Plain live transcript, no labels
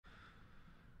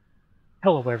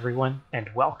Hello everyone,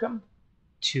 and welcome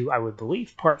to, I would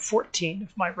believe, part 14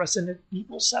 of my Resident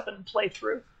Evil 7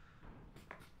 playthrough.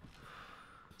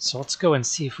 So let's go and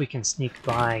see if we can sneak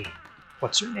by...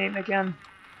 What's her name again?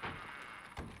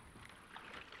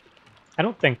 I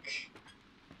don't think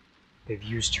they've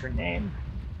used her name.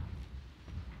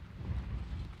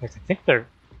 I think their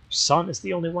son is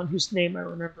the only one whose name I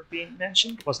remember being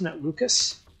mentioned. Wasn't it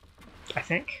Lucas? I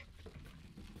think.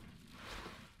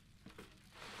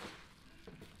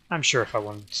 I'm sure if I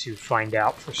wanted to find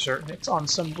out for certain, it's on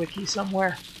some wiki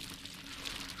somewhere.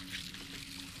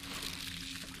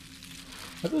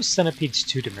 Are those centipedes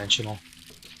two-dimensional?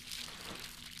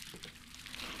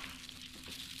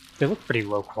 They look pretty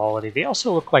low quality. They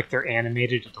also look like they're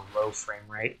animated at a low frame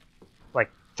rate,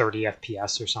 like 30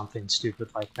 FPS or something stupid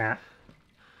like that.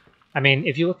 I mean,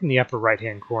 if you look in the upper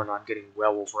right-hand corner, I'm getting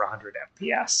well over 100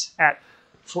 FPS at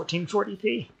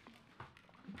 1440p.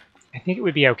 I think it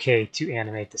would be okay to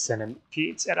animate the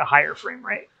centipedes at a higher frame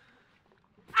rate.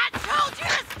 I told you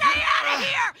to stay out of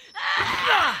here!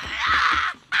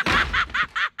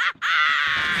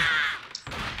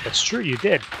 That's true, you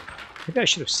did. Maybe I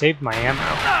should have saved my ammo.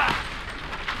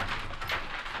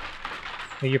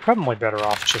 Yeah, you're probably better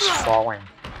off just falling.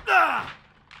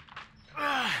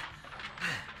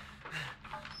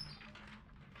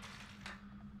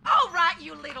 All right,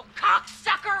 you little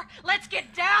cocksucker! Let's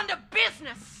get down to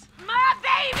business! My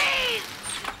babies!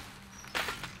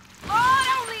 Lord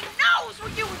only knows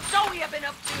what you and Zoe have been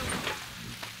up to!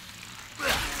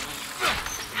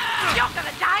 You're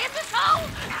gonna die in this hole?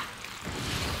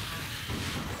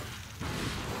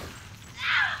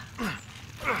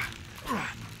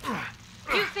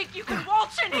 You think you can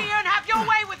waltz in here and have your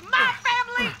way with my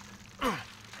family?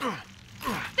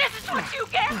 This is what you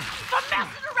get for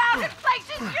messing around in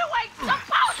places you ain't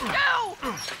supposed to!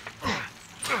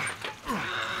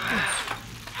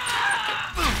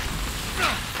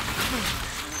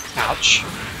 Ouch.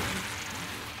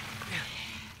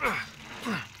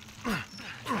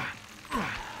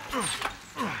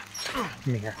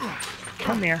 Come here.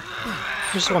 Come here.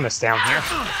 There's one that's down here.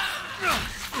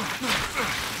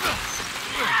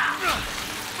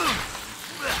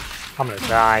 I'm gonna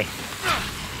die.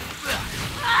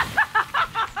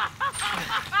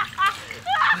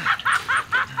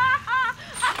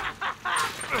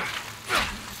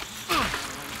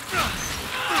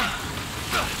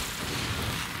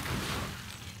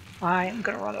 I am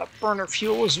gonna run out of burner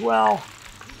fuel as well.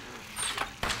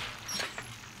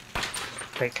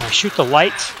 Wait, can I shoot the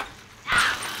light?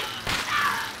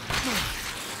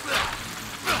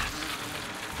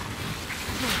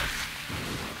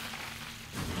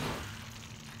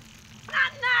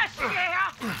 Not nice,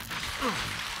 yeah.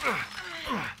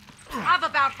 I've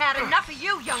about had enough of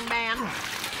you, young man.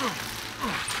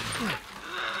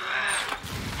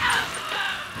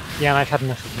 Yeah, and I've had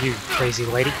enough of you, crazy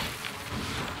lady.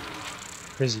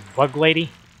 Crazy bug lady.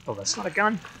 Oh, that's not a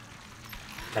gun.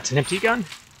 That's an empty gun.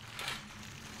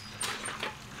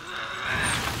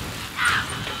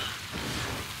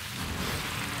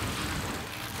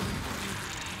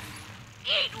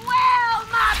 Eat well,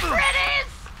 my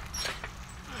pretties!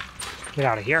 Get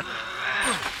out of here.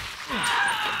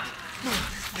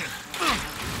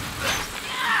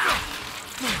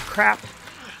 Crap.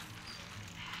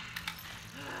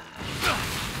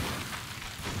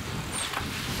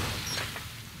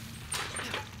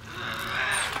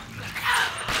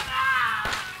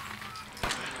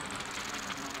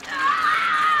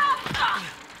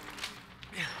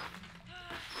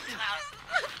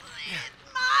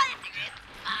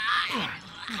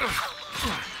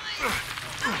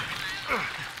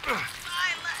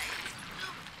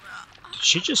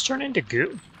 Did she just turn into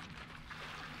goo?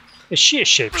 Is she a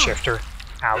shapeshifter?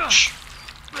 Ouch.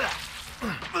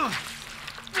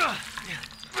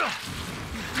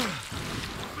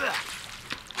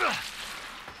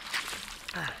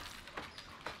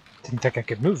 Didn't think I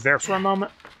could move there for a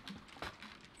moment.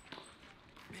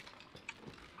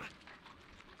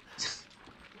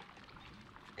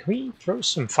 Can we throw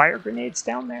some fire grenades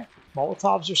down there?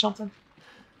 Molotovs or something?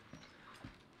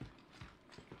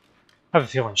 I have a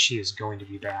feeling she is going to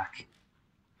be back.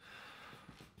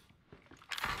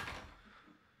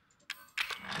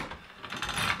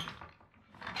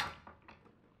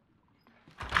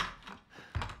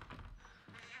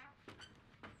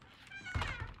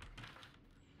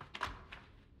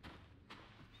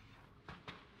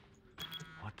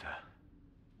 What the?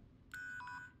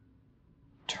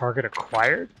 Target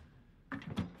acquired?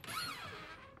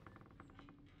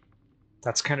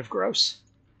 That's kind of gross.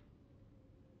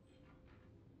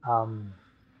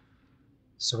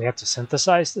 So we have to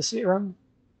synthesize the serum?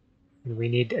 And we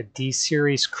need a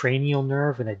D-series cranial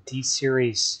nerve and a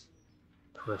D-series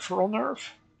peripheral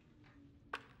nerve.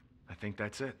 I think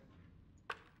that's it.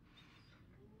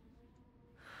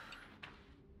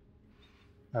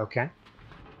 Okay.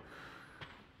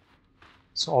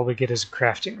 So all we get is a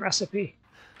crafting recipe.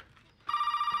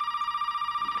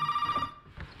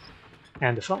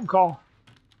 And a phone call.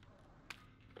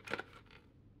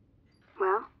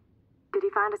 Well, did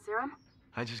you find a serum?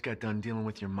 I just got done dealing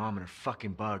with your mom and her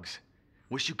fucking bugs.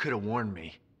 Wish you could have warned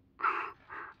me.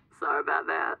 Sorry about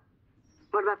that.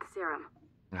 What about the serum?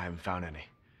 I haven't found any.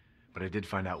 But I did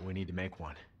find out we need to make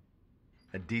one.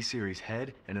 A D-series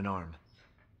head and an arm.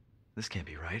 This can't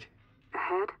be right. A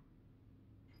head?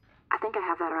 I think I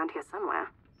have that around here somewhere.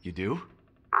 You do?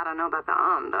 I don't know about the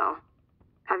arm, though.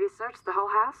 Have you searched the whole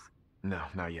house? No,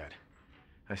 not yet.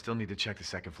 I still need to check the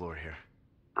second floor here.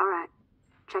 All right.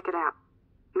 Check it out.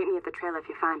 Meet me at the trailer if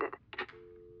you find it.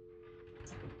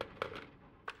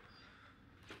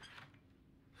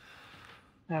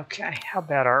 Okay, how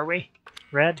bad are we?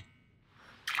 Red?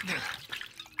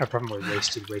 I probably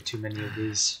wasted way too many of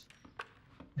these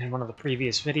in one of the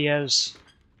previous videos.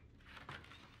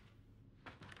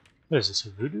 What is this,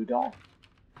 a voodoo doll?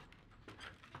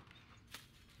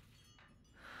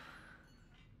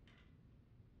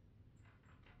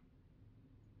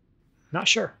 Not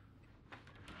sure.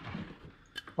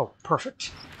 Oh,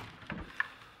 perfect.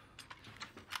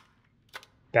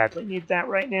 Badly need that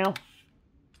right now.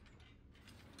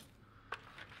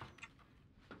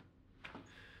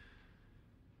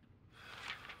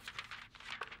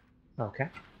 Okay.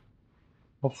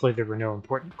 Hopefully there were no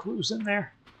important clues in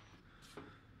there.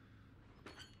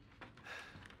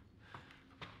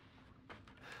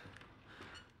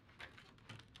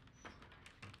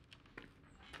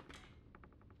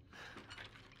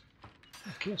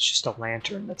 Okay, it's just a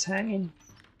lantern that's hanging.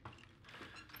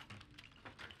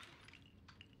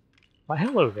 Why,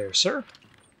 hello there, sir.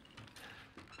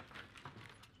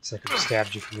 Guess I could have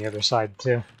stabbed you from the other side,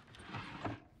 too.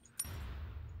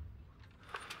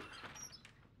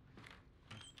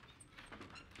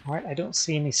 Alright, I don't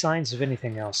see any signs of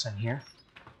anything else in here.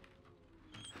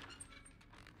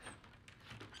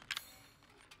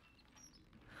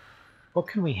 What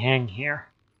can we hang here?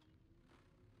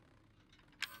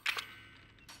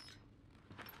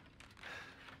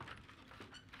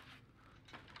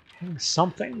 Hang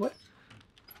something? What?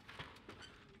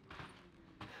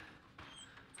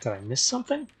 Did I miss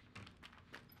something?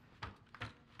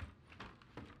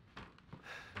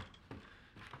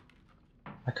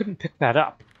 I couldn't pick that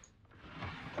up.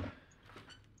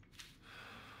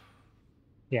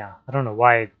 Yeah, I don't know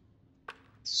why I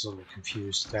was a little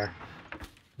confused there.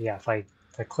 Yeah, if I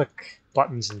click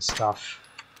buttons and stuff,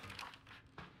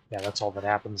 yeah, that's all that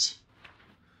happens.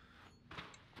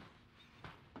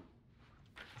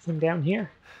 Nothing down here?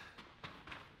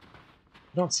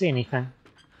 I don't see anything.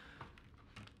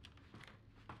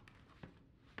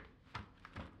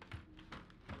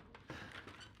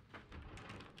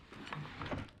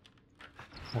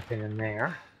 Nothing in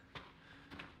there.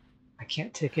 I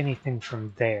can't take anything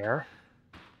from there.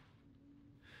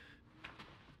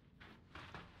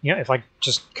 You know, if I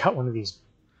just cut one of these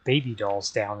baby dolls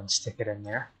down and stick it in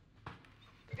there, I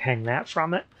could hang that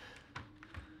from it.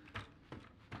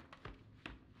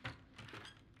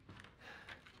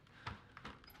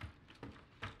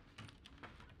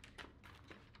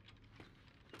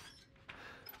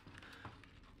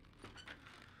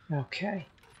 Okay.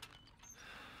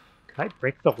 Could I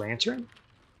break the lantern?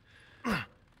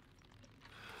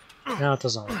 No, it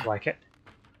doesn't look like it.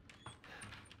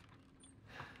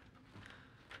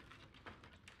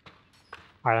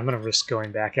 Alright, I'm going to risk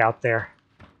going back out there.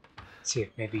 See if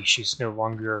maybe she's no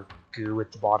longer goo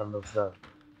at the bottom of the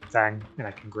thing, and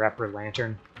I can grab her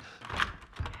lantern.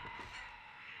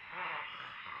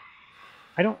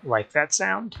 I don't like that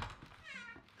sound.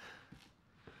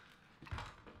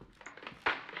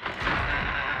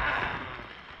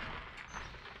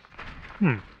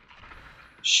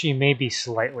 She may be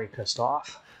slightly pissed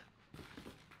off.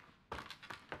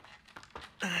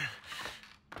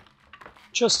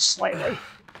 Just slightly.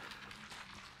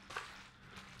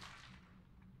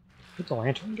 Where'd the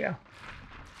lantern go?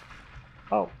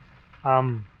 Oh.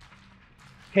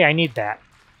 Hey, I need that.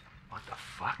 What the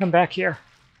fuck? Come back here.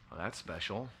 Well, that's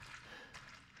special.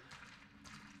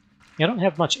 I don't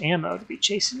have much ammo to be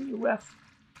chasing you with.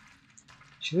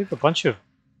 Did she leave a bunch of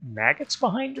maggots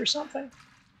behind or something?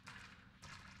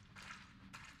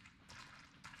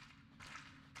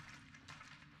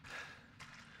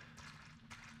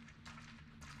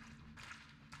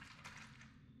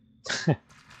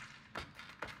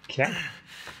 Okay.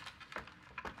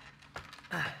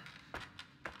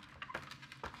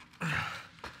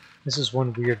 This is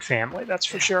one weird family, that's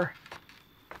for sure.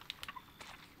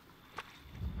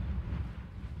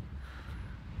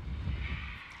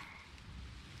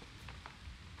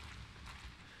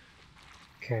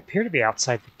 Okay, I appear to be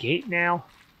outside the gate now.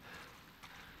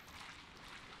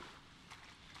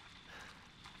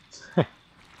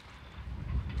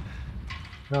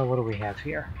 Oh, what do we have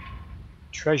here?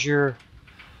 Treasure.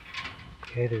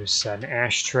 Okay, there's an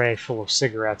ashtray full of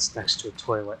cigarettes next to a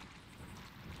toilet.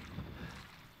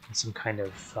 And some kind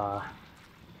of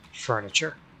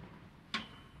furniture.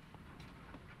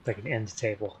 Like an end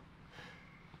table.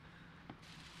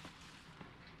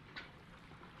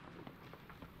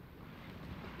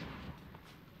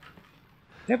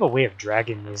 They have a way of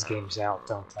dragging these games out,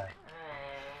 don't they?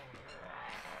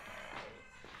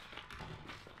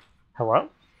 Hello?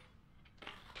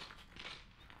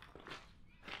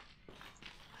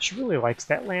 She really likes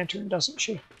that lantern, doesn't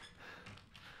she?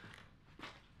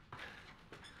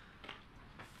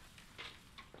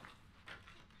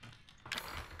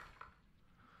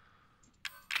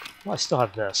 Well, I still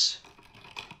have this.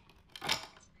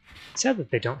 It's sad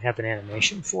that they don't have an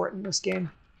animation for it in this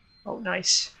game. Oh,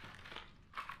 nice.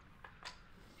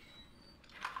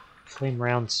 Flame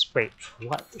rounds. Wait, for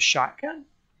what? The shotgun?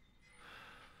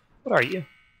 What are you?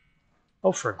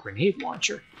 Oh, for a grenade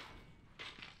launcher.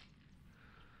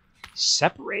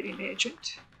 Separating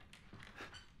agent.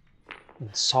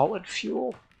 And solid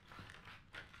fuel.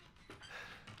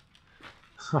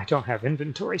 I don't have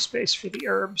inventory space for the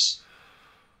herbs.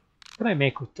 What can I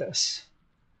make with this?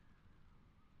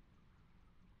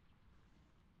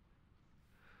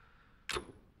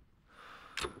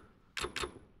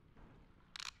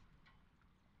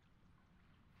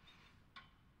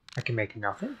 I can make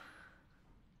nothing.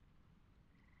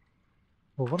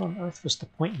 Well, what on earth was the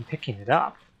point in picking it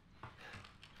up?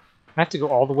 I have to go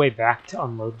all the way back to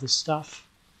unload this stuff.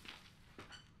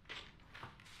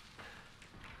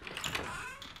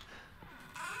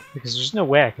 Because there's no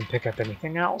way I can pick up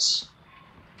anything else.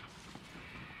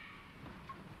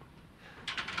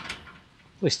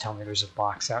 Please tell me there's a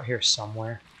box out here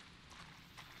somewhere.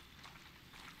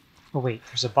 Oh wait,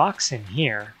 there's a box in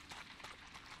here.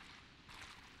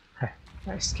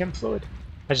 Nice chem fluid.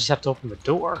 I just have to open the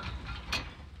door.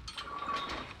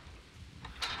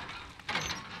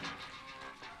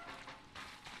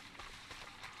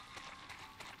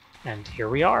 And here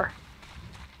we are.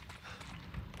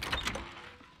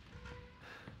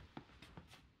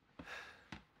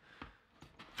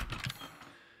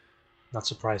 Not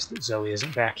surprised that Zoe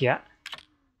isn't back yet.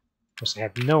 Of course, I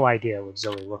have no idea what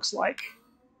Zoe looks like.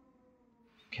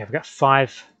 Okay, I've got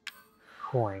 5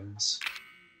 coins.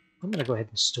 I'm going to go ahead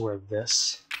and store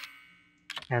this,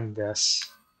 and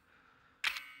this,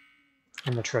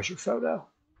 and the treasure photo.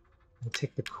 I'll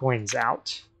take the coins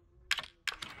out.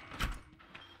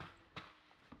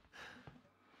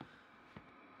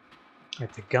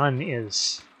 Alright, the gun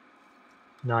is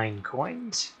 9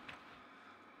 coins.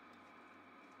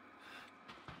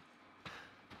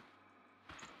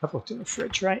 I've looked in the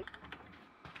fridge, right?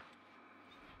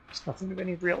 There's nothing of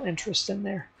any real interest in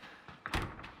there.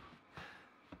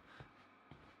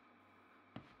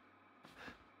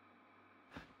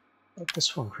 But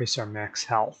this will increase our max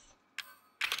health.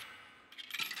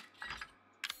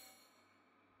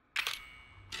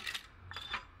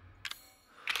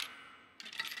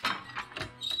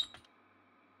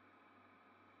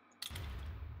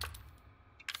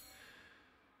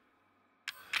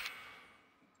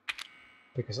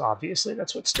 Because obviously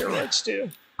that's what steroids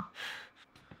do.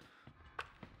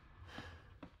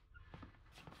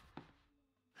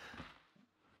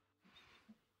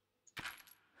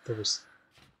 There was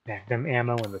Magnum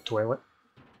ammo in the toilet.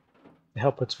 The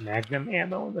hell puts Magnum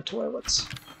ammo in the toilets?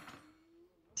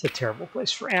 It's a terrible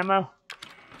place for ammo.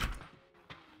 I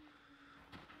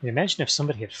mean, imagine if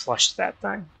somebody had flushed that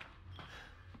thing.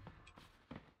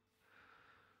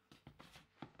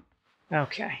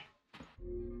 Okay.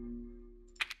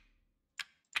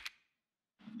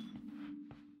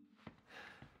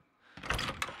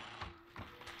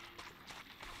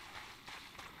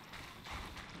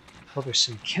 Well, there's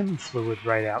some chem fluid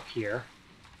right out here.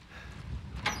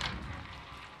 I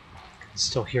can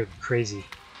still hear the crazy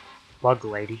bug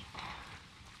lady.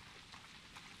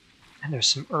 And there's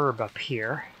some herb up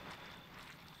here.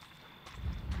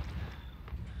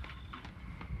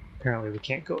 Apparently we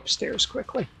can't go upstairs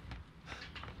quickly.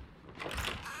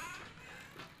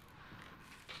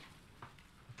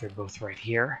 They're both right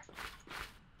here.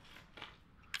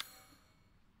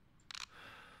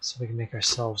 So we can make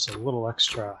ourselves a little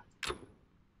extra.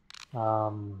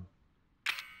 Oh,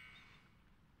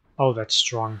 that's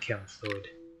strong chem fluid.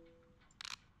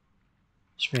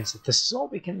 Should Which means that this is all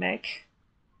we can make.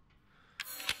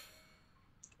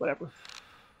 Whatever.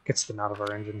 Gets them out of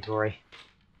our inventory.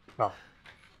 Well,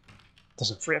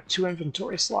 doesn't free up 2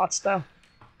 inventory slots, though.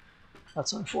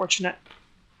 That's unfortunate.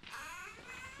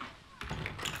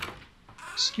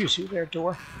 Excuse you there,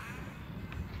 door.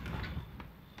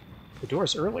 The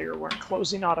doors earlier weren't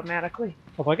closing automatically.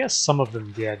 Although I guess some of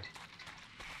them did.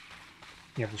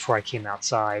 You know, before I came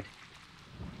outside.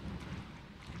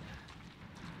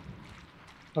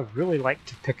 I'd really like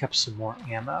to pick up some more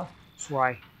ammo before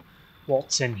I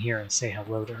waltz in here and say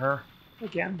hello to her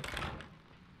again.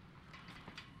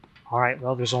 Alright,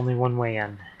 well, there's only one way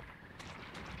in.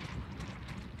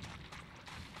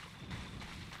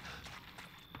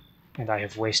 And I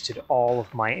have wasted all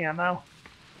of my ammo.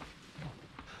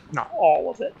 Not all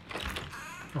of it.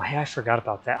 Oh, hey, I forgot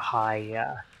about that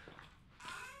high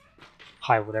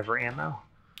whatever ammo.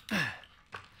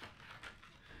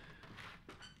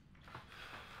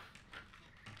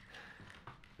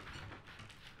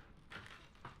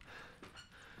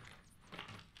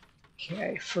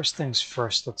 Okay, first things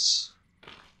first, let's...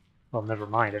 Well, never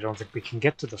mind, I don't think we can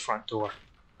get to the front door.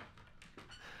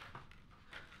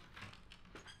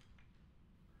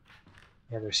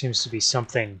 Yeah, there seems to be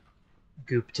something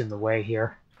gooped in the way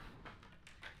here.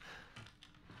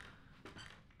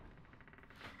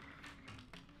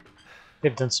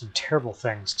 They've done some terrible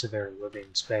things to their living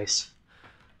space.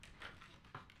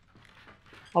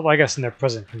 Although I guess in their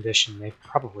present condition, they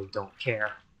probably don't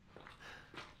care.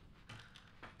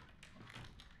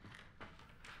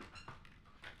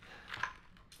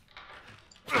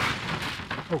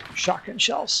 Oh, shotgun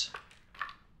shells.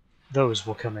 Those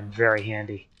will come in very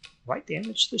handy. Have I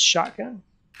damaged this shotgun?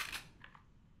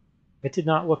 It did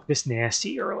not look this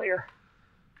nasty earlier.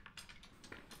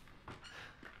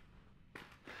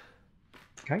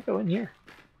 Can I go in here?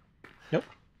 Nope.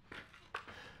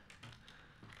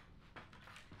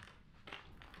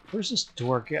 Where's this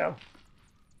door go?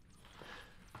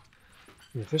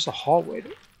 There's a hallway.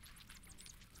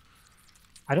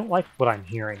 I don't like what I'm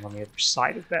hearing on the other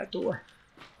side of that door.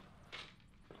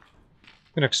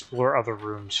 I'm going to explore other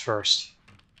rooms first.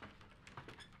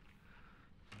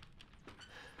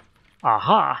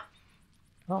 Aha!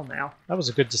 Well now, that was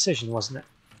a good decision, wasn't it?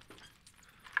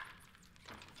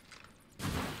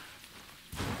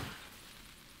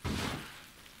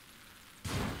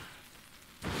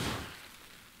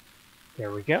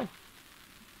 There we go.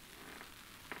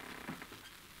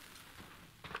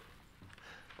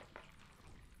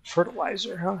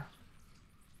 Fertilizer, huh?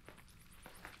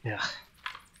 Yeah.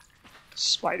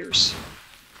 Spiders.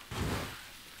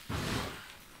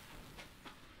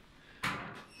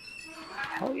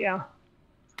 Hell yeah.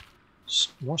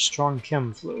 More strong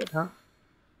chem fluid, huh?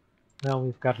 Well,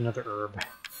 we've got another herb.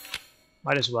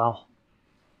 Might as well.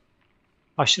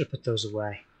 I should have put those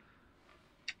away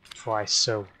before I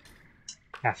so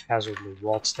haphazardly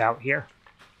waltzed out here.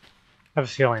 I have a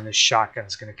feeling this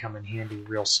shotgun's going to come in handy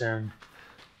real soon.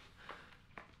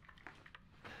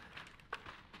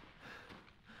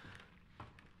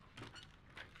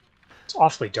 It's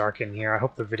awfully dark in here. I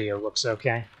hope the video looks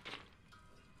okay.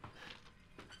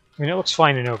 I mean, it looks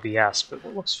fine in OBS, but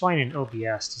what looks fine in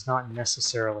OBS does not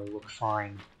necessarily look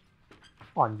fine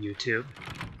on YouTube.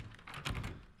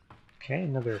 Okay,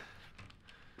 another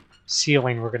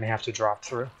ceiling we're going to have to drop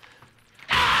through.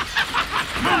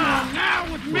 Come on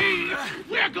now with me!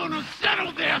 We're gonna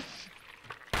settle this!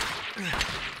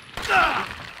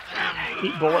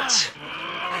 Eat bullets.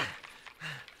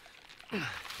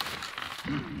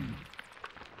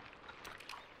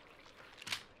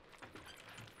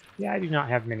 Yeah, I do not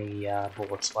have many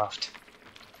bullets left.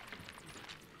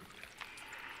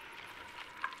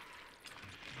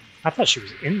 I thought she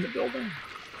was in the building.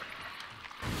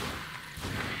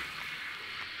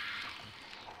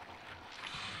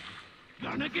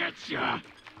 Gonna get ya!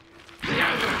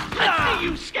 Let's see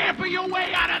you scamper your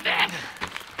way out of this!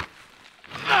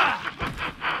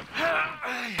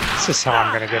 This is how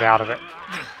I'm gonna get out of it.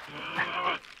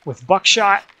 With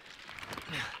buckshot.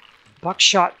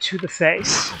 Buckshot to the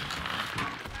face.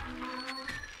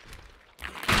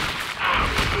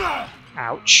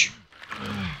 Ouch.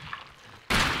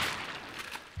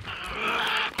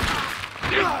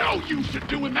 There's no use in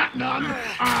doing that, none!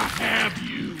 I have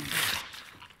you!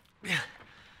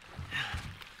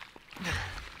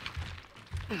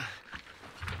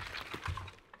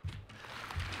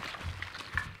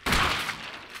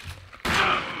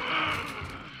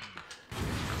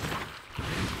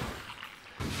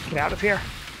 Get out of here.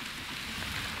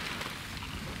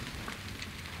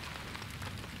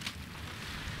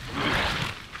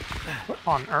 What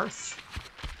on earth?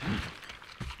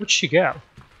 Where'd she go?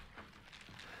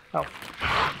 Oh.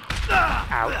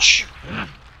 Ouch.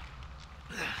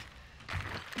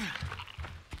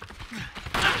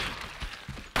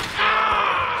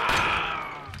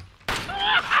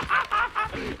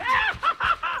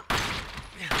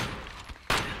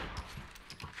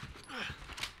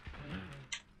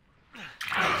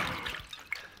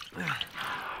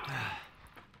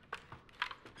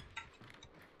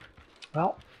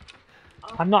 Well,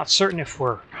 I'm not certain if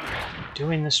we're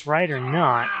doing this right or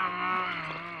not.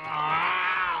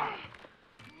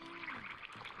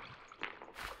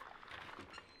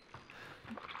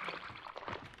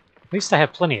 At least I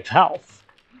have plenty of health,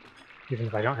 even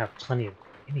if I don't have plenty of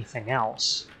anything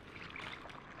else.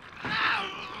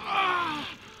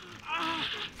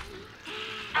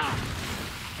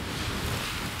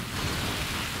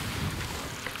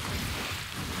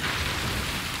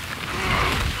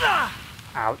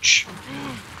 Ouch.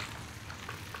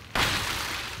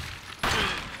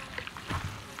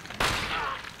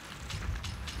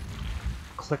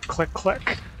 Click, click,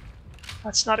 click.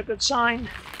 That's not a good sign.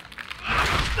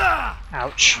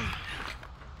 Ouch.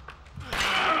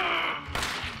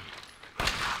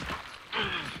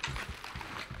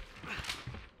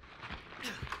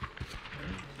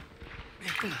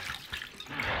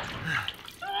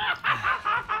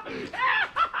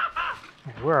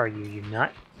 Where are you, you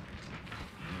nut?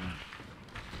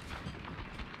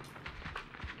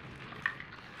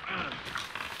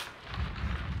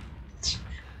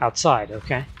 Outside,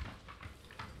 okay.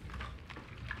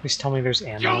 Please tell me there's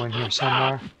ammo in here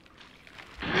somewhere.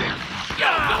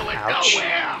 Ouch.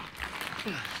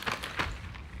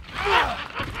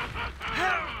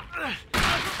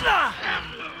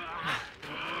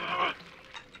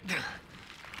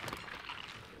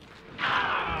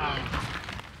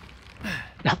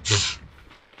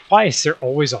 Why is there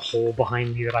always a hole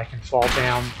behind me that I can fall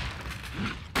down?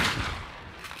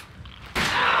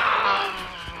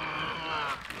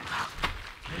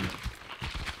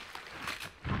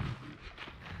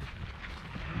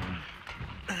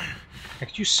 I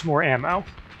could use some more ammo.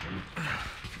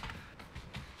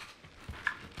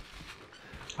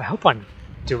 I hope I'm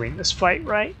doing this fight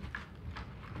right.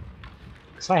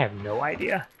 Because I have no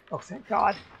idea. Oh, thank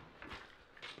God.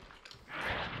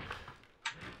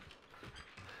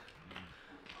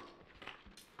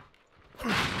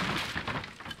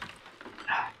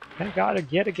 Thank God,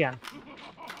 yet again.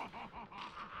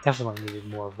 Definitely needed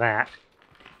more of that.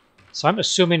 So I'm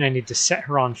assuming I need to set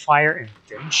her on fire and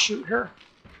then shoot her.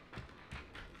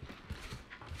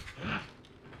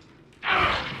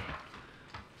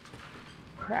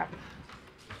 Crap.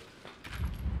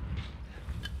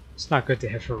 It's not good to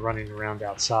have her running around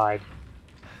outside,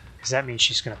 because that means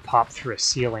she's going to pop through a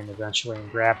ceiling eventually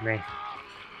and grab me.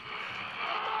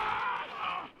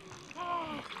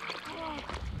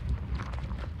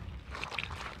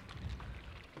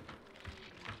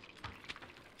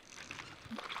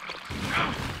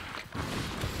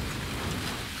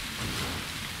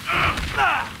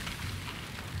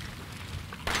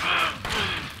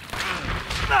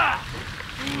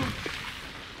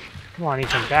 Come on,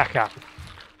 Ethan, back up.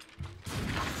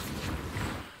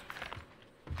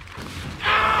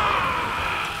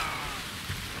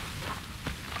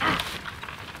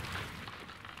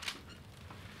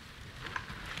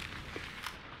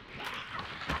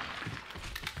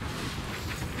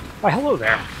 Why, hello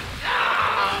there.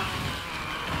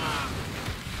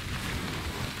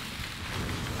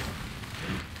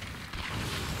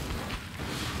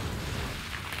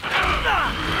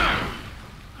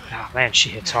 Oh man, she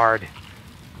hits hard.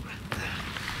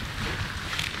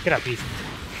 Get up, Ethan.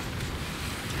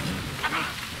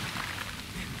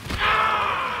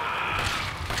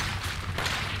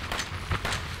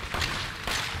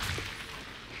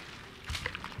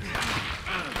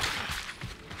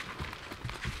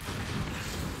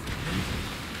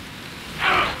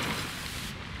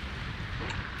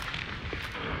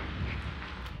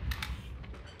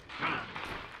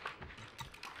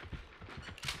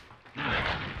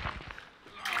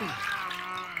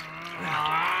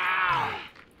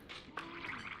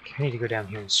 I need to go down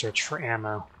here and search for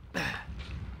ammo.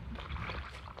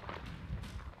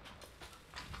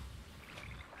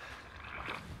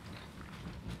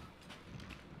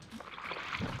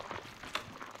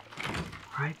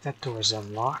 Alright, that door is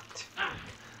unlocked.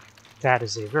 That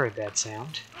is a very bad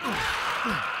sound.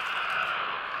 At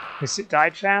least it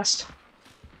died fast.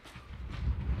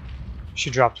 She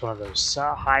dropped one of those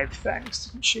hive things,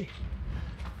 didn't she?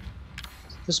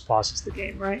 This pauses the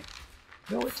game, right?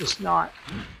 No, it does not.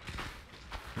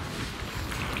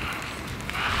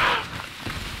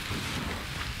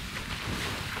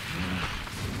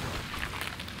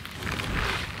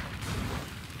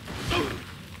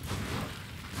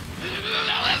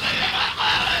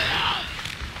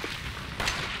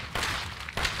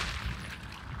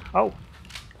 Oh.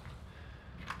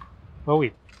 Well,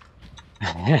 we...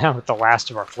 with the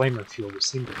last of our flamer fuel, we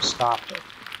seem to have stopped it.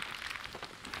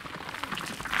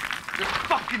 Just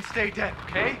fucking stay dead,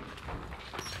 okay?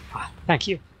 Ah, thank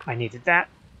you. I needed that.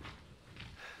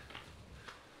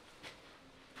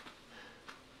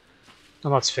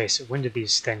 And let's face it, when do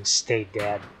these things stay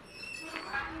dead?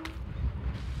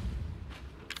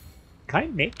 Can I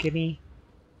make any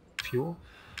fuel?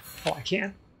 Oh, I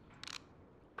can.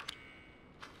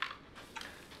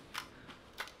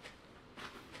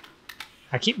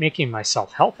 I keep making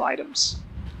myself health items.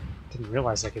 Didn't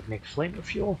realize I could make flamer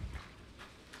fuel.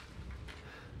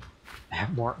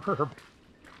 Have more herb.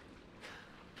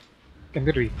 I'm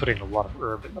going to be putting a lot of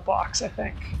herb in the box, I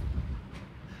think.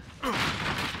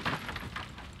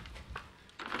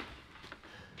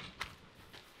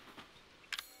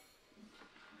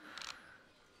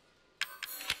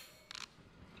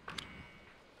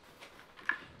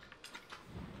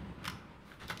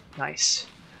 Nice.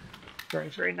 Very,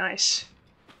 very nice.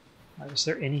 Is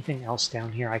there anything else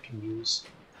down here I can use?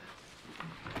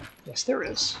 Yes, there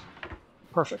is.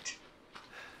 Perfect.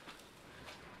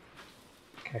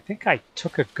 Okay, I think I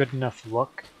took a good enough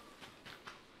look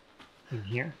in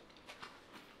here.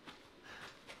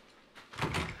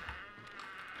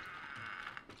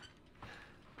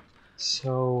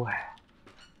 So,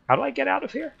 how do I get out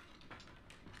of here?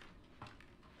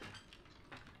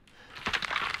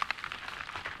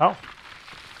 Oh,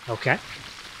 okay.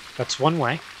 That's one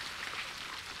way.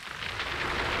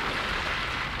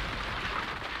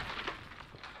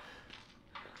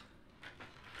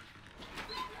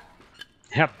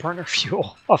 Yeah, burner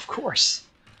fuel, of course.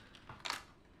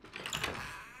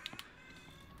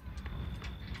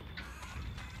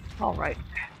 All right,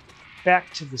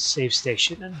 back to the save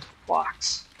station and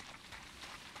box.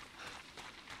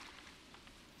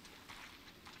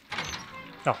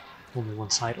 Oh, only one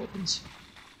side opens.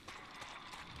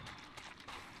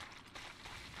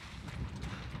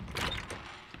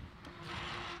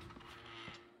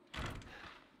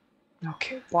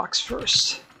 Okay, box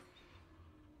first.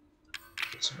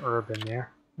 Put some herb in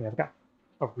there. Yeah, I've got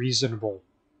a reasonable...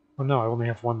 Oh no, I only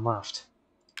have one left.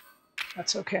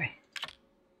 That's okay.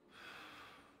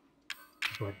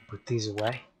 Go ahead and put these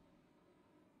away.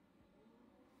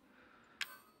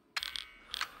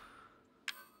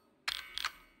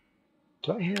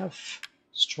 Do I have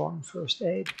strong first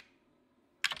aid?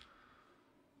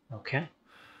 Okay.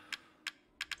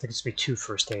 I think it's be 2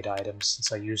 first aid items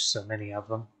since I used so many of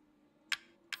them.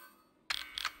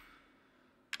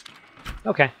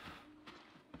 Okay.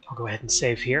 I'll go ahead and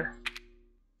save here.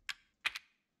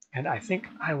 And I think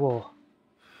I will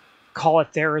call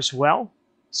it there as well.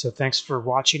 So thanks for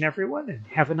watching, everyone, and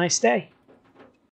have a nice day.